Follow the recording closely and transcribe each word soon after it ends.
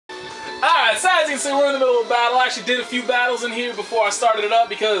Alright, so as you can see, we're in the middle of a battle. I actually did a few battles in here before I started it up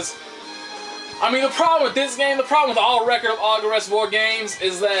because, I mean, the problem with this game, the problem with all record of Agarest war games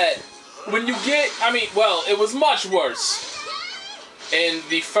is that when you get, I mean, well, it was much worse in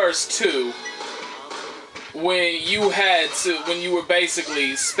the first two when you were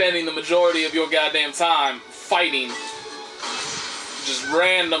basically spending the majority of your goddamn time fighting just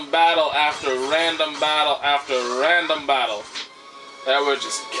random battle after random battle after random battle. There were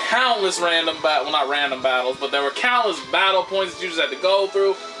just countless random well, not random battles, but there were countless battle points that you just had to go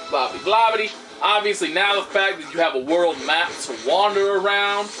through, blah blah blah. Obviously, now the fact that you have a world map to wander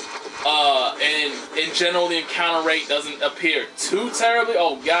around, and in general the encounter rate doesn't appear too terribly.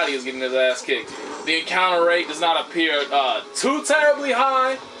 Oh god, he is getting his ass kicked. The encounter rate does not appear too terribly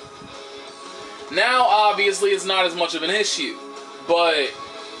high. Now, obviously, it's not as much of an issue, but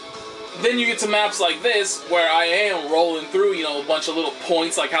then you get to maps like this, where I am rolling through, you know, a bunch of little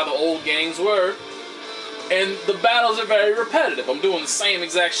points like how the old games were, and the battles are very repetitive. I'm doing the same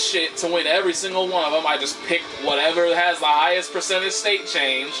exact shit to win every single one of them. I just pick whatever has the highest percentage state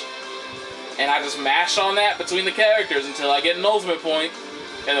change, and I just mash on that between the characters until I get an ultimate point,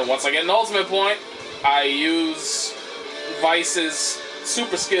 and then once I get an ultimate point, I use Vice's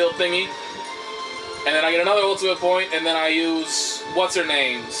super skill thingy, and then I get another ultimate point, and then I use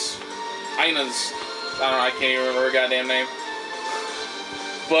what's-her-name's, Ina's, I don't know, I can't even remember her goddamn name.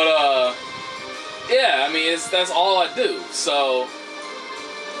 But, yeah, I mean, that's all I do, so...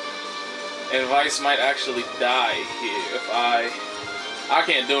 And Vice might actually die here if I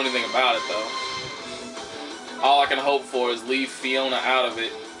can't do anything about it, though. All I can hope for is leave Fiona out of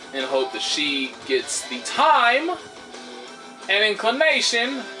it and hope that she gets the time and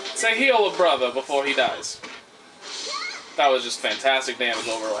inclination to heal a brother before he dies. That was just fantastic damage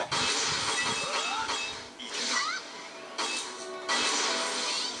overall.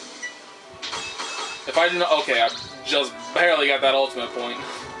 If I didn't, okay, I just barely got that ultimate point.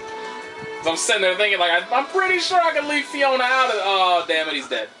 So I'm sitting there thinking, like, I'm pretty sure I can leave Fiona out of it. Oh, damn it, he's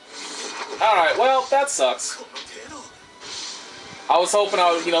dead. Alright, well, that sucks. I was hoping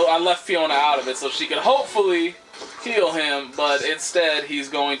I left Fiona out of it so she could hopefully heal him, but instead he's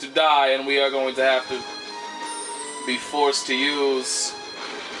going to die and we are going to have to be forced to use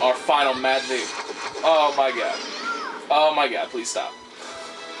our final magic. Oh my god. Oh my god, please stop.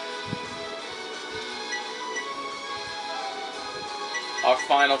 Our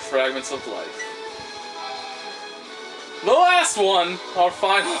final fragments of life. The last one! Our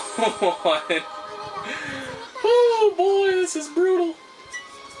final one. Oh boy, this is brutal.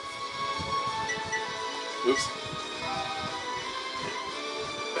 Oops.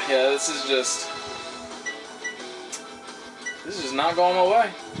 Yeah, this is just not going my way.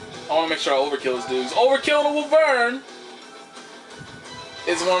 I want to make sure I overkill this dude. Overkill the Wyvern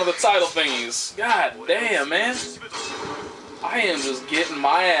is one of the title thingies. God damn, man. I am just getting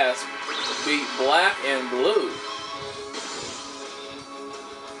my ass beat black and blue.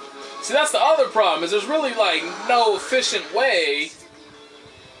 See, that's the other problem, is there's really, like, no efficient way.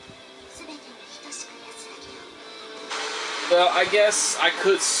 Well, I guess I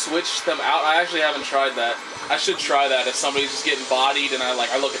could switch them out. I actually haven't tried that. I should try that if somebody's just getting bodied and I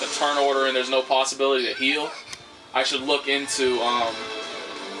look at the turn order and there's no possibility to heal. I should look into, I'm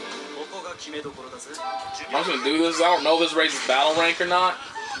just gonna do this. I don't know if this raises battle rank or not,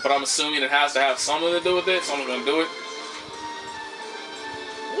 but I'm assuming it has to have something to do with it, so I'm gonna do it.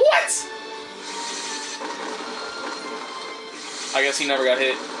 What? I guess he never got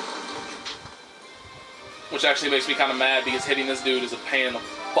hit. Which actually makes me kind of mad because hitting this dude is a pain in the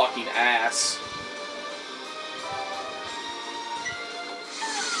fucking ass.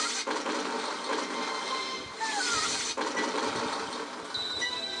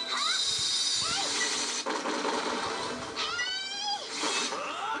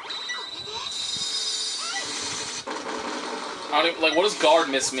 I don't even, like, what does guard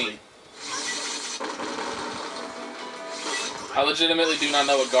miss mean? I legitimately do not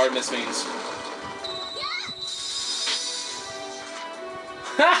know what guard miss means.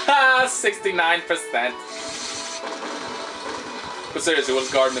 Haha, 69%. But seriously, what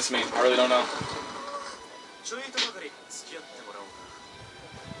does guard miss mean? I really don't know.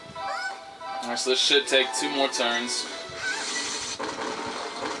 Alright, so this should take 2 more turns.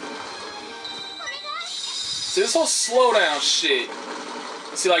 See, this whole slowdown shit.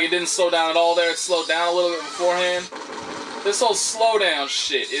 See, like, it didn't slow down at all there. It slowed down a little bit beforehand. This whole slowdown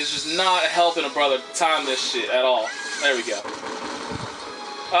shit is just not helping a brother time this shit at all. There we go.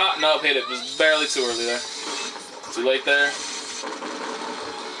 Ah, no, hit it. Just barely too early there. Too late there.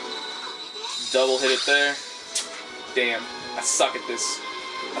 Double hit it there. Damn, I suck at this.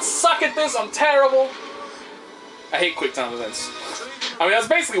 I suck at this. I'm terrible. I hate quick time events. I mean, that's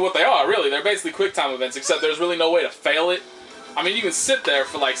basically what they are, really. They're basically quick time events, except there's really no way to fail it. I mean, you can sit there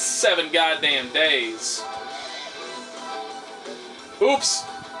for like 7 goddamn days. Oops.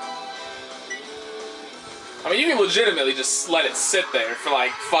 I mean, you can legitimately just let it sit there for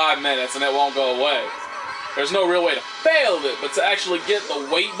like 5 minutes and it won't go away. There's no real way to fail it, but to actually get the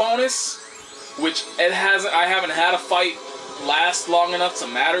weight bonus, which I haven't had a fight last long enough to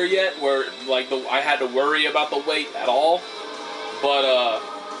matter yet, where like I had to worry about the weight at all. But I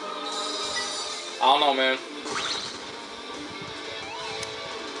don't know, man.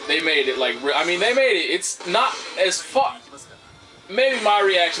 They made it like, I mean, they made it. It's not as fun. Maybe my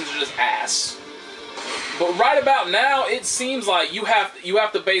reactions are just ass. But right about now, it seems like you have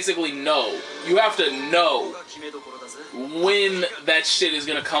to basically know. You have to know when that shit is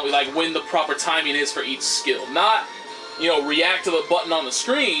gonna come, like when the proper timing is for each skill. Not, you know, react to the button on the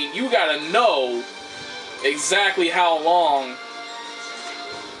screen. You gotta know exactly how long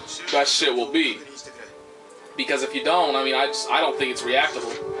that shit will be. Because if you don't, I mean, I don't think it's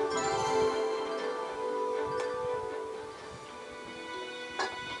reactable.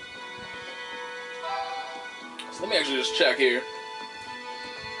 So let me actually just check here.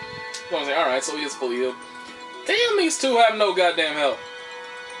 Alright, so he is fully healed. Damn, these two have no goddamn health.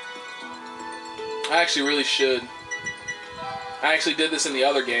 I actually really should. I actually did this in the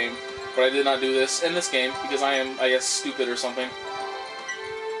other game, but I did not do this in this game because I am, I guess, stupid or something.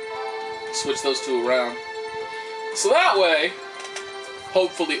 Switch those two around. So that way,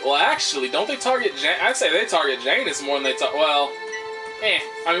 hopefully, well actually, don't they target Jane? I'd say they target Janus more than they target, well, I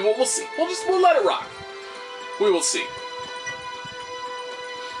mean, we'll see. We'll let it rock. We will see.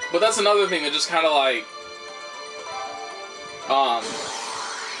 But that's another thing that just kind of like,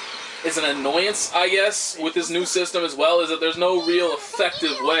 is an annoyance, I guess, with this new system as well, is that there's no real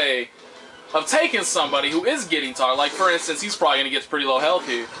effective way of taking somebody who is getting targeted. Like, for instance, he's probably going to get pretty low health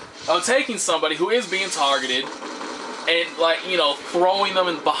here. Of taking somebody who is being targeted and, like, you know, throwing them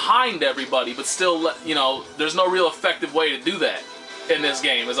in behind everybody, but still, you know, there's no real effective way to do that in this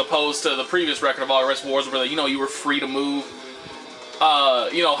game, as opposed to the previous record of Agarest Wars where, you know, you were free to move,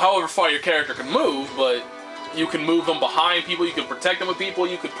 you know, however far your character can move, but you can move them behind people, you can protect them with people,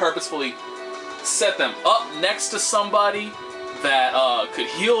 you could purposefully set them up next to somebody that could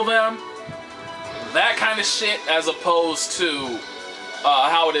heal them, that kind of shit, as opposed to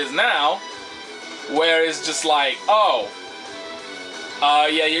how it is now, where it's just like, oh,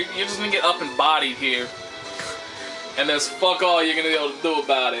 yeah, you're just gonna get up and bodied here, and there's fuck all you're gonna be able to do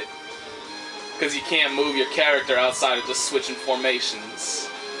about it, because you can't move your character outside of just switching formations.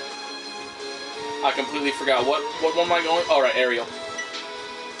 I completely forgot. What one am I going? Oh, right, aerial.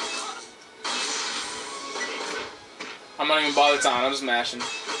 I'm not even bothering time. I'm just mashing.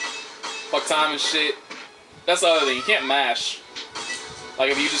 Fuck time and shit. That's the other thing. You can't mash. Like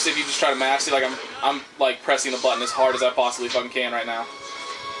if you just try to mash, see, like I'm like pressing the button as hard as I possibly fucking can right now.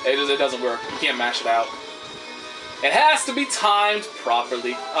 It doesn't work. You can't mash it out. It has to be timed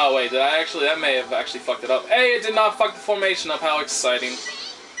properly. Oh wait, did I actually? That may have actually fucked it up. Hey, it did not fuck the formation up. How exciting!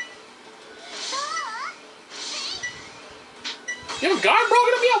 You have a guard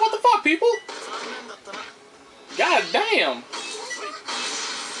broken up? Yeah, what the fuck, people? God damn.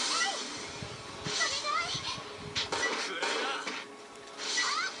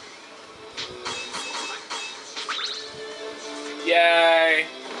 Yay.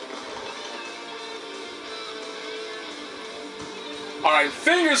 Alright,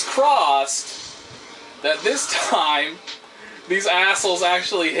 fingers crossed that this time these assholes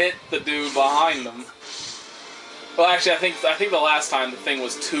actually hit the dude behind them. Well, actually, I think the last time the thing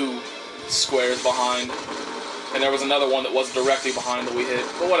was 2 squares behind, and there was another one that was directly behind that we hit.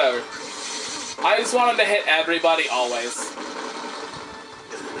 But whatever. I just wanted to hit everybody always.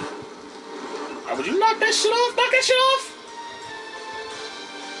 Right, would you knock that shit off? Knock that shit off!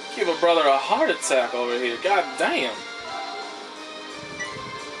 Give a brother a heart attack over here. God damn.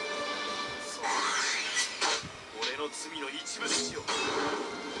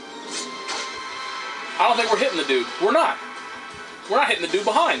 I don't think we're hitting the dude. We're not. We're not hitting the dude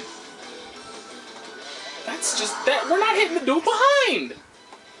behind. That's just that. We're not hitting the dude behind.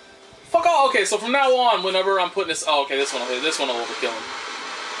 Fuck all. Okay, so from now on, whenever I'm putting this, oh, okay, this one will hit. This one will overkill him.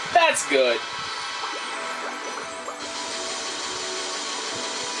 That's good.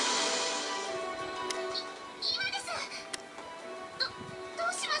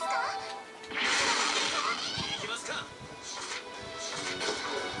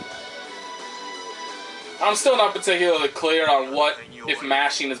 I'm still not particularly clear on what, if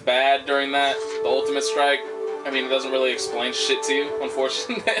mashing is bad during that, the ultimate strike. I mean, it doesn't really explain shit to you,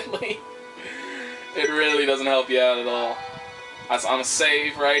 unfortunately. It really doesn't help you out at all. I'm gonna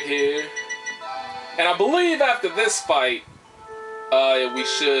save right here. And I believe after this fight, we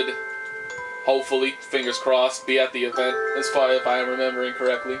should, hopefully, fingers crossed, be at the event, as far if I am remembering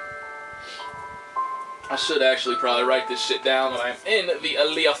correctly. I should actually probably write this shit down when I'm in the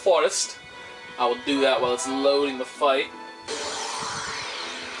Iliya Forest. I will do that while it's loading the fight.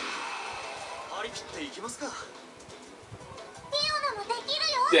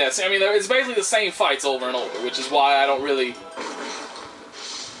 Yeah, see, I mean, it's basically the same fights over and over, which is why I don't really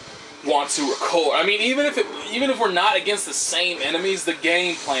want to record. I mean, even if we're not against the same enemies, the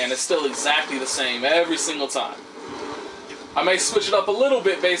game plan is still exactly the same every single time. I may switch it up a little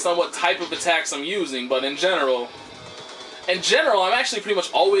bit based on what type of attacks I'm using, but in general, I'm actually pretty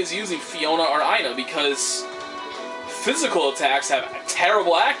much always using Fiona or Ina because physical attacks have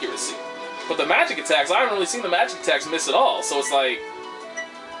terrible accuracy. But the magic attacks, I haven't really seen the magic attacks miss at all, so it's like,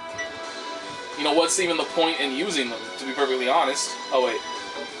 you know, what's even the point in using them, to be perfectly honest? Oh, wait.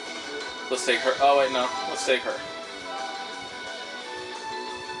 Let's take her. Oh, wait, no. Let's take her.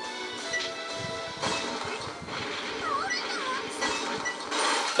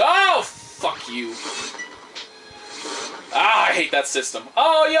 Oh, fuck you. Ah, I hate that system.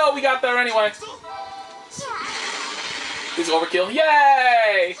 Oh, yo, we got there anyway. Please overkill.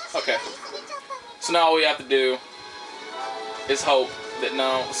 Yay! Okay. So now all we have to do is hope that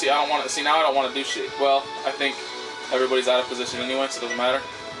no. See, I don't want to. See, now I don't want to do shit. Well, I think everybody's out of position anyway, so it doesn't matter.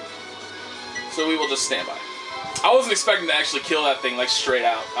 So we will just stand by. I wasn't expecting to actually kill that thing like straight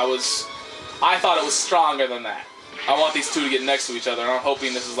out. I thought it was stronger than that. I want these two to get next to each other, and I'm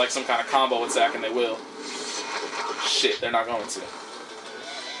hoping this is like some kind of combo attack, and they will. Shit, they're not going to.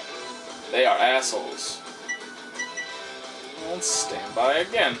 They are assholes. And stand by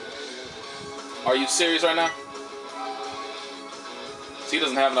again. Are you serious right now? So he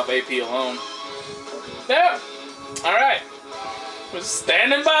doesn't have enough AP alone. Yeah. Alright. We're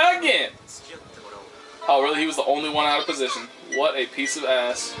standing by again. Oh, really? He was the only one out of position. What a piece of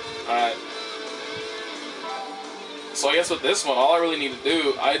ass. Alright. So I guess with this one, all I really need to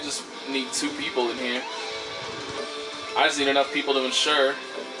do, I just need 2 people in here. I just need enough people to ensure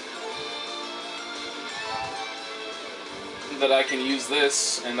that I can use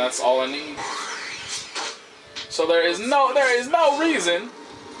this, and that's all I need. So there is no reason,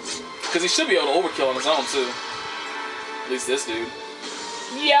 because he should be able to overkill on his own too. At least this dude.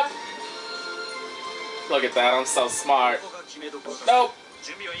 Yep. Look at that, I'm so smart. Nope.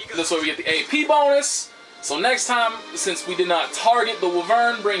 This way we get the AP bonus. So next time, since we did not target the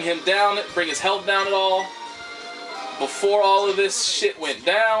Wyvern, bring his health down at all, before all of this shit went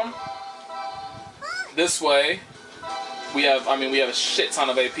down, this way, we have a shit ton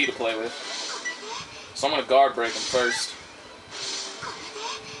of AP to play with. So I'm gonna guard break him first.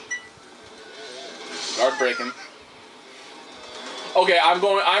 Guard break him. Okay, I'm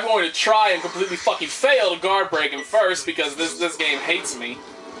going to try and completely fucking fail to guard break him first because this game hates me.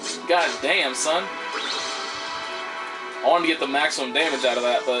 God damn, son. I wanted to get the maximum damage out of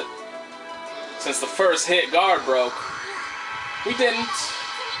that, but since the first hit guard broke, we didn't.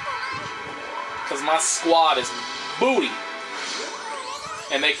 Because my squad is booty.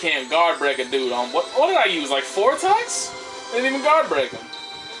 And they can't guard break a dude on... What did I use? Like 4 attacks? They didn't even guard break him.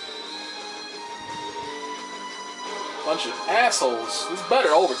 Bunch of assholes. This better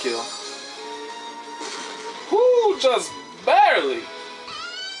overkill. Whoo, just barely.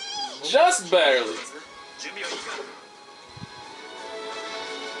 Just barely.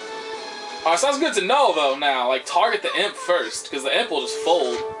 Alright, so that's good to know though now. Like, target the imp first, because the imp will just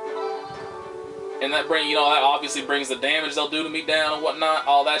fold. And that that obviously brings the damage they'll do to me down and whatnot,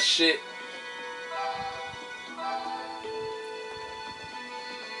 all that shit.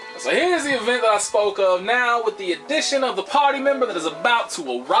 So here's the event that I spoke of now with the addition of the party member that is about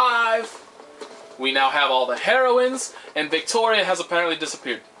to arrive. We now have all the heroines, and Victoria has apparently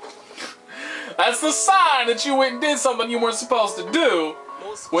disappeared. That's the sign that you went and did something you weren't supposed to do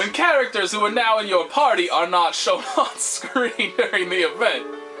when characters who are now in your party are not shown on screen during the event.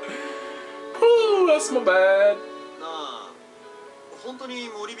 Ooh, that's my bad.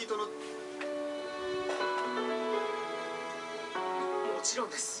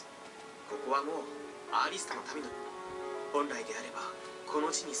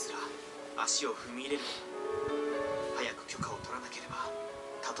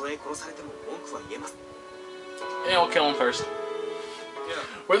 Yeah, we'll kill him first.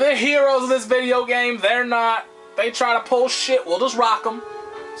 We're the heroes of this video game. They're not. They try to pull shit, we'll just rock them.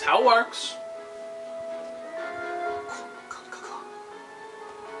 That's how it works.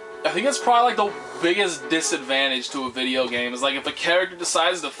 I think it's probably like the biggest disadvantage to a video game is like if a character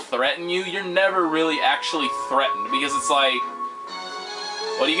decides to threaten you, you're never really actually threatened because it's like,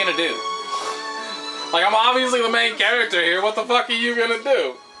 what are you gonna do? Like, I'm obviously the main character here, what the fuck are you gonna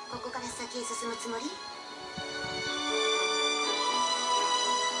do?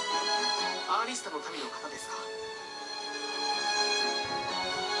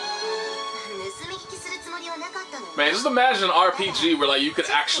 Man, just imagine an RPG where like you could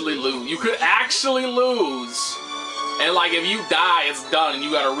actually lose. You could actually lose. And like if you die, it's done and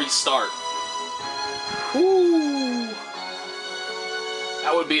you gotta restart. Woo.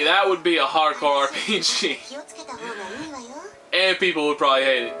 That would be a hardcore RPG. And people would probably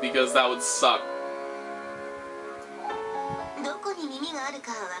hate it because that would suck.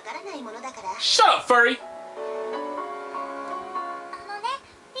 Shut up, furry!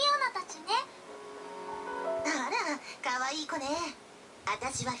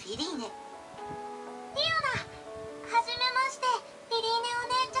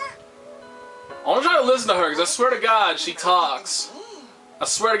 I want to try to listen to her because I swear to God she talks. I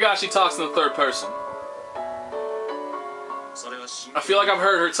swear to God she talks in the third person. I feel like I've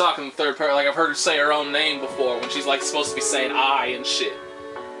heard her talk in the third person, like I've heard her say her own name before when she's like supposed to be saying I and shit.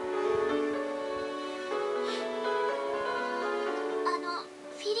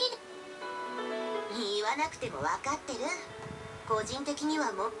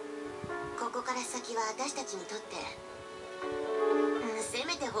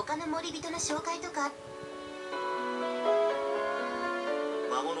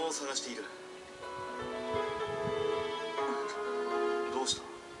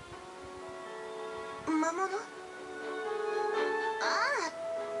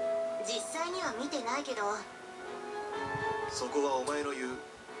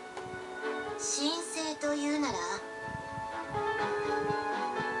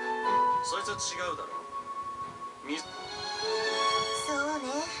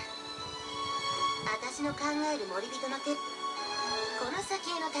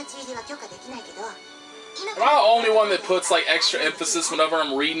 Am I the only one that puts like extra emphasis whenever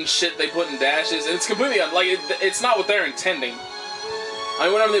I'm reading shit they put in dashes? And it's completely like it's not what they're intending. I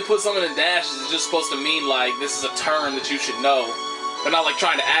mean, whenever they put something in dashes, it's just supposed to mean like this is a term that you should know. They're not like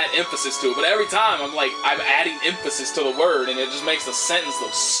trying to add emphasis to it. But every time I'm adding emphasis to the word, and it just makes the sentence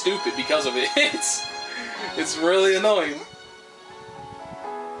look stupid because of it. It's really annoying.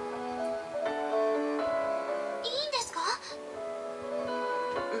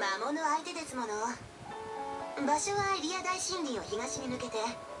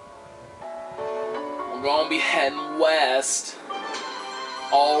 We're gonna be heading west.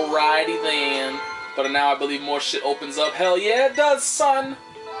 Alrighty then. But now I believe more shit opens up. Hell yeah, it does, son!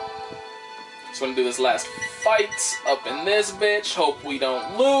 Just wanna do this last fight up in this bitch. Hope we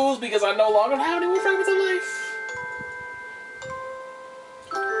don't lose because I no longer have any more fragments of life.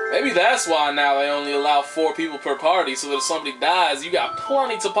 Maybe that's why now they only allow 4 people per party, so that if somebody dies, you got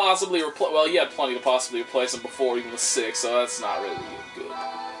plenty to possibly replace. Well, you had plenty to possibly replace them before even with 6, so that's not really good.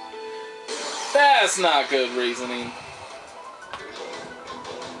 That's not good reasoning.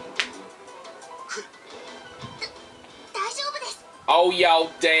 Oh, yo,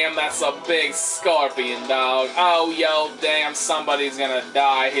 damn, that's a big scorpion, dog. Oh, yo, damn, somebody's gonna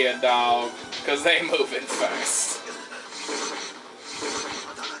die here, dog. Because they moving fast.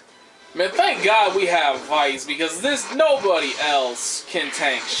 Man, thank God we have Vice, because nobody else can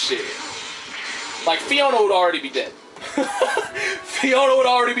tank shit. Like, Fiona would already be dead. Fiona would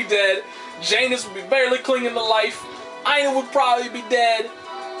already be dead. Janus would be barely clinging to life. Aina would probably be dead.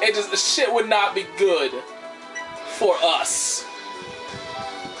 The shit would not be good for us.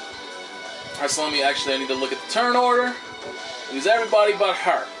 Alright, so I need to look at the turn order. Use everybody but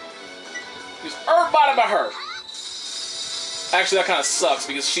her. Use everybody but her. Actually, that kind of sucks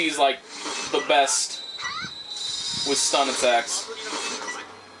because she's like the best with stun attacks.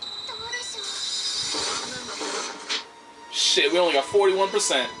 Shit, we only got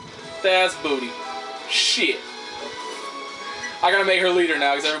 41%. That's booty. Shit. I gotta make her leader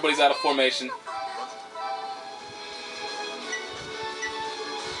now because everybody's out of formation.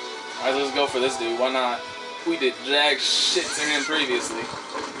 Alright, let's go for this dude. Why not? We did jack shit to him previously.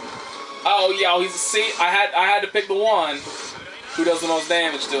 Oh, yo, I had to pick the one who does the most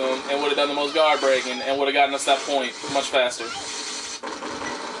damage to him and would have done the most guard breaking and would have gotten us that point much faster.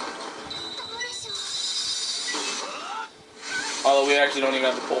 Although we actually don't even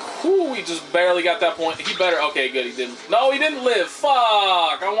have to pull. Whew, we just barely got that point. He better. Okay, good. He didn't. No, he didn't live.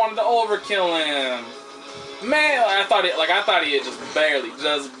 Fuck! I wanted to overkill him. Man, I thought he had just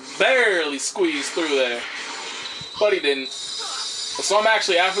barely squeezed through there, but he didn't. So I'm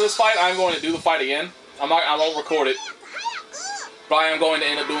actually, after this fight, I'm going to do the fight again. I won't record it. But I am going to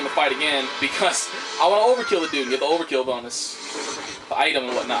end up doing the fight again because I want to overkill the dude and get the overkill bonus. The item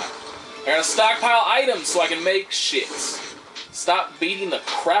and whatnot. I gotta stockpile items so I can make shit. Stop beating the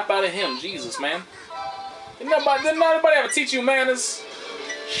crap out of him. Jesus, man. Didn't nobody ever teach you manners?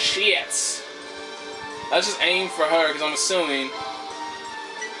 Shit. Let's just aim for her because I'm assuming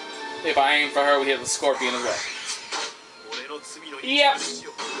if I aim for her, we hit the scorpion as well. Yep.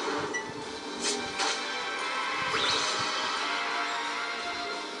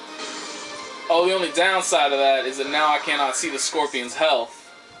 Oh, the only downside of that is that now I cannot see the scorpion's health.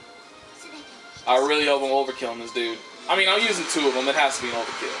 I really hope I'm overkilling this dude. I mean, I'm using 2 of them. It has to be an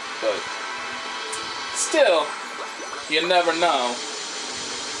overkill. But still, you never know.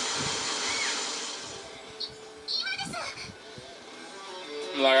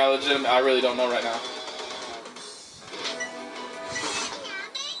 Like, I really don't know right now.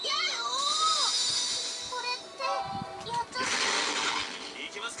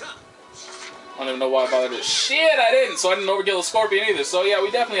 I don't even know why I bothered to. Shit, I didn't, so I didn't overkill the scorpion either. So yeah,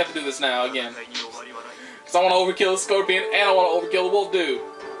 we definitely have to do this now again. Because I want to overkill the scorpion and I want to overkill the wolf dude.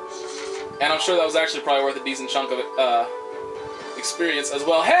 And I'm sure that was actually probably worth a decent chunk of experience as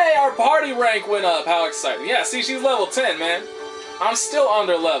well. Hey, our party rank went up. How exciting. Yeah, see, she's level 10, man. I'm still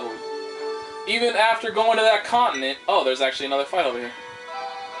under leveled. Even after going to that continent. Oh, there's actually another fight over here.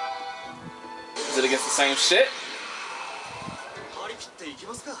 Is it against the same shit?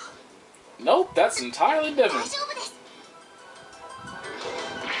 Nope, that's entirely different.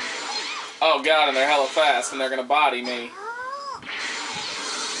 Oh god, and they're hella fast, and they're gonna body me.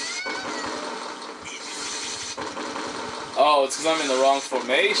 Oh, it's because I'm in the wrong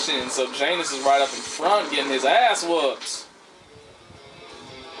formation, so Janus is right up in front getting his ass whooped.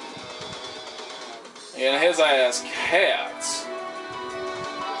 Getting his ass capped.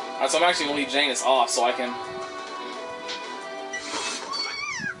 Alright, so I'm actually gonna leave Janus off so I can...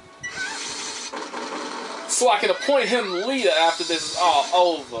 So I can appoint him leader after this is all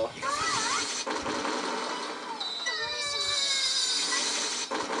over.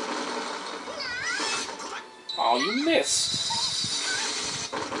 Oh, you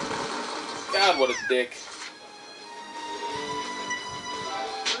missed. God, what a dick.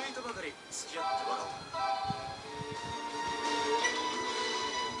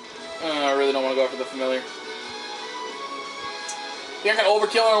 I really don't want to go for the familiar. Think I can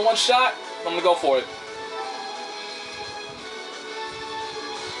overkill her in one shot? I'm gonna go for it.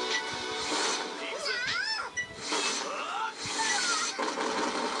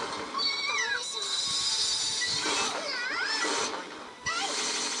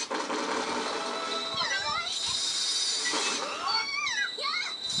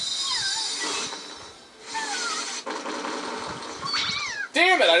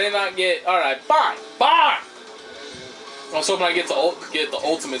 Damn it! I did not get. All right, fine, fine. I was hoping I get the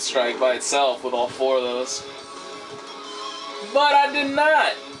ultimate strike by itself with all 4 of those, but I did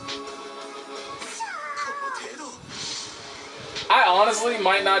not. I honestly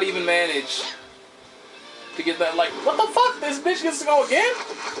might not even manage to get that. Like, what the fuck? This bitch gets to go again?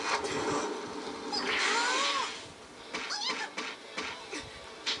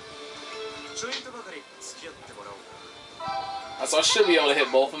 So I should be able to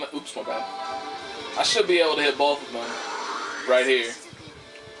hit both of them. Oops, my bad. I should be able to hit both of them right here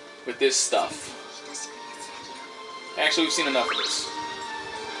with this stuff. Actually, we've seen enough of this.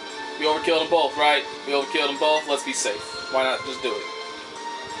 We overkilled them both, right? We overkilled them both. Let's be safe. Why not just do it?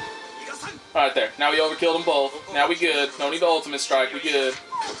 Alright, there. Now we overkilled them both. Now we good. No need the ultimate strike. We good.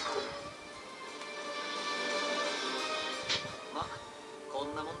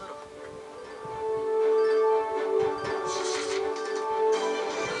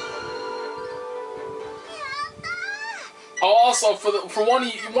 Oh, also for one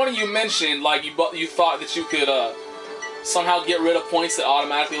of you mentioned like you thought that you could somehow get rid of points that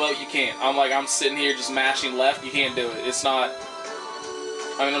automatically level. You can't. I'm sitting here just mashing left. You can't do it. It's not.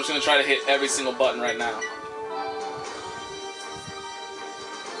 I mean, I'm just gonna try to hit every single button right now.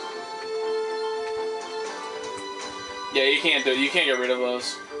 Yeah, you can't do it. You can't get rid of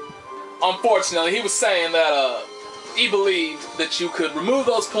those. Unfortunately, he was saying that he believed that you could remove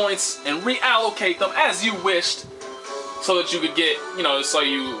those points and reallocate them as you wished, so that you could get, so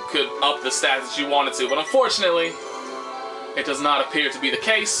you could up the stats that you wanted to. But unfortunately, it does not appear to be the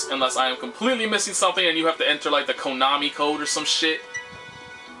case, unless I am completely missing something and you have to enter like the Konami code or some shit.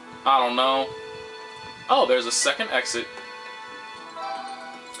 I don't know. Oh, there's a second exit.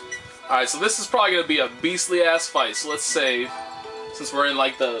 Alright, so this is probably going to be a beastly ass fight, so let's save, since we're in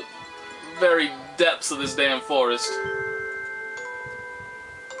like the very depths of this damn forest.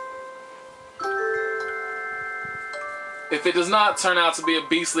 If it does not turn out to be a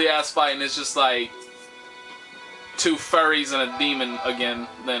beastly ass fight and it's just like 2 furries and a demon again,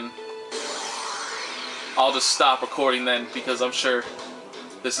 then I'll just stop recording then, because I'm sure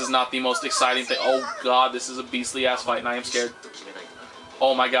this is not the most exciting thing. Oh god, this is a beastly ass fight and I am scared.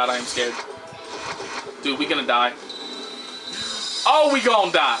 Oh my god, I am scared. Dude, we gonna die. Oh, we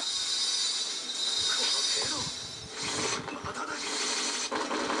gonna die.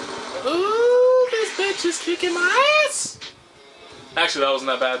 Ooh, this bitch is kicking my ass. Actually, that wasn't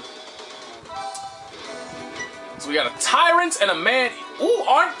that bad. So we got a tyrant and a man. Ooh,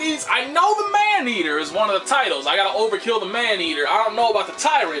 aren't these? I know the man-eater is one of the titles. I gotta overkill the man-eater. I don't know about the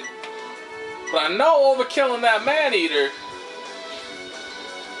tyrant, but I know overkilling that man-eater.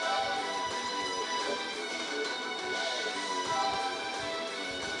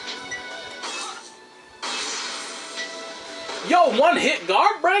 Yo, 1-hit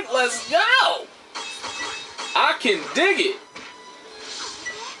guard break? Let's go! I can dig it.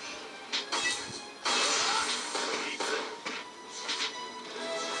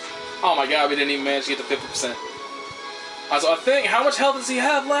 Oh my god, we didn't even manage to get to 50%. Alright, so I think, how much health does he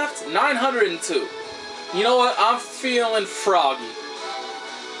have left? 902. You know what? I'm feeling froggy.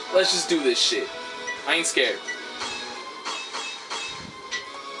 Let's just do this shit. I ain't scared.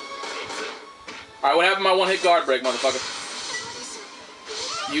 Alright, what happened to my 1-hit guard break, motherfucker?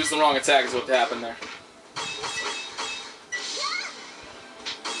 Used the wrong attack is what happened there.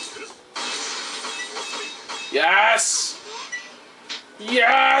 Yes!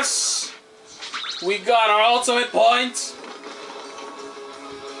 Yes! We got our ultimate point!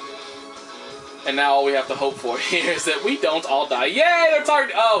 And now all we have to hope for here is that we don't all die. Yay, they're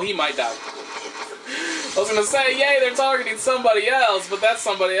targeting... Oh, he might die. I was gonna say, yay, they're targeting somebody else, but that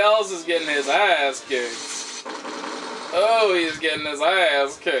somebody else is getting his ass kicked. Oh, he's getting his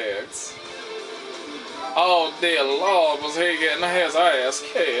ass kicked. Oh, dear Lord, was he getting his ass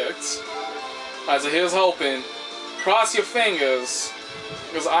kicked? Alright, so here's hoping. Cross your fingers.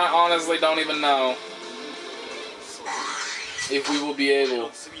 Because I honestly don't even know if we will be able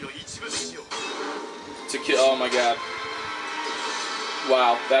to kill. Oh my god.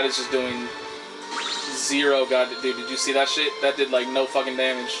 Wow, that is just doing 0. God, dude, did you see that shit? That did like no fucking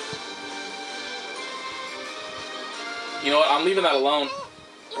damage. You know what? I'm leaving that alone.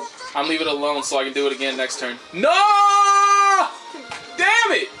 I'm leaving it alone so I can do it again next turn. No!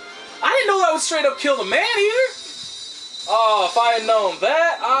 Damn it! I didn't know that would straight up kill the man-eater. Oh, if I had known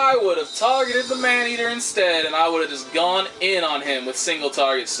that, I would have targeted the man-eater instead, and I would have just gone in on him with single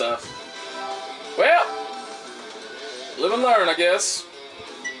target stuff. Well, live and learn, I guess.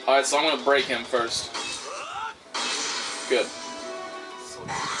 Alright, so I'm going to break him first. Good.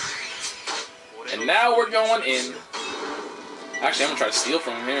 And now we're going in. Actually, I'm going to try to steal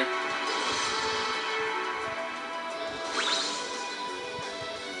from him here.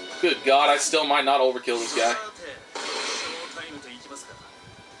 Good God, I still might not overkill this guy.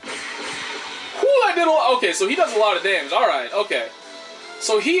 I did a lot. Okay, so he does a lot of damage. All right, okay.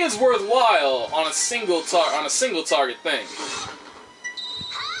 So he is worthwhile on a single target thing.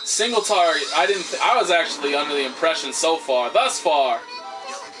 Single target. I was actually under the impression thus far,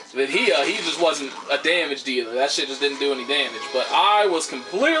 that he just wasn't a damage dealer. That shit just didn't do any damage. But I was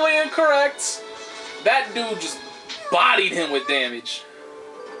completely incorrect. That dude just bodied him with damage.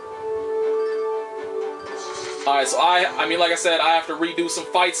 All right, so I mean, like I said, I have to redo some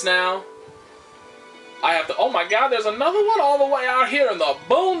fights now. I have to... Oh my god, there's another one all the way out here in the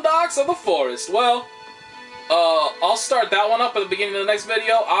boondocks of the forest. Well, I'll start that one up at the beginning of the next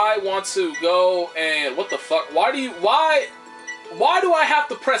video. I want to go and... What the fuck? Why do I have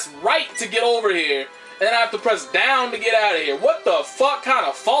to press right to get over here, and then I have to press down to get out of here? What the fuck kind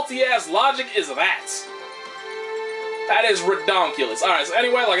of faulty-ass logic is that? That is redonkulous. Alright, so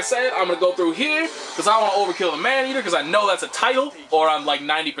anyway, like I said, I'm going to go through here, because I want to overkill the man-eater, because I know that's a title, or I'm like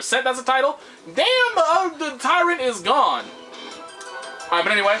 90% that's a title. Damn, the tyrant is gone. Alright,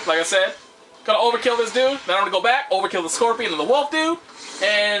 but anyway, like I said, gonna overkill this dude, then I'm gonna go back, overkill the scorpion and the wolf dude,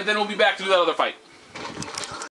 and then we'll be back to do that other fight.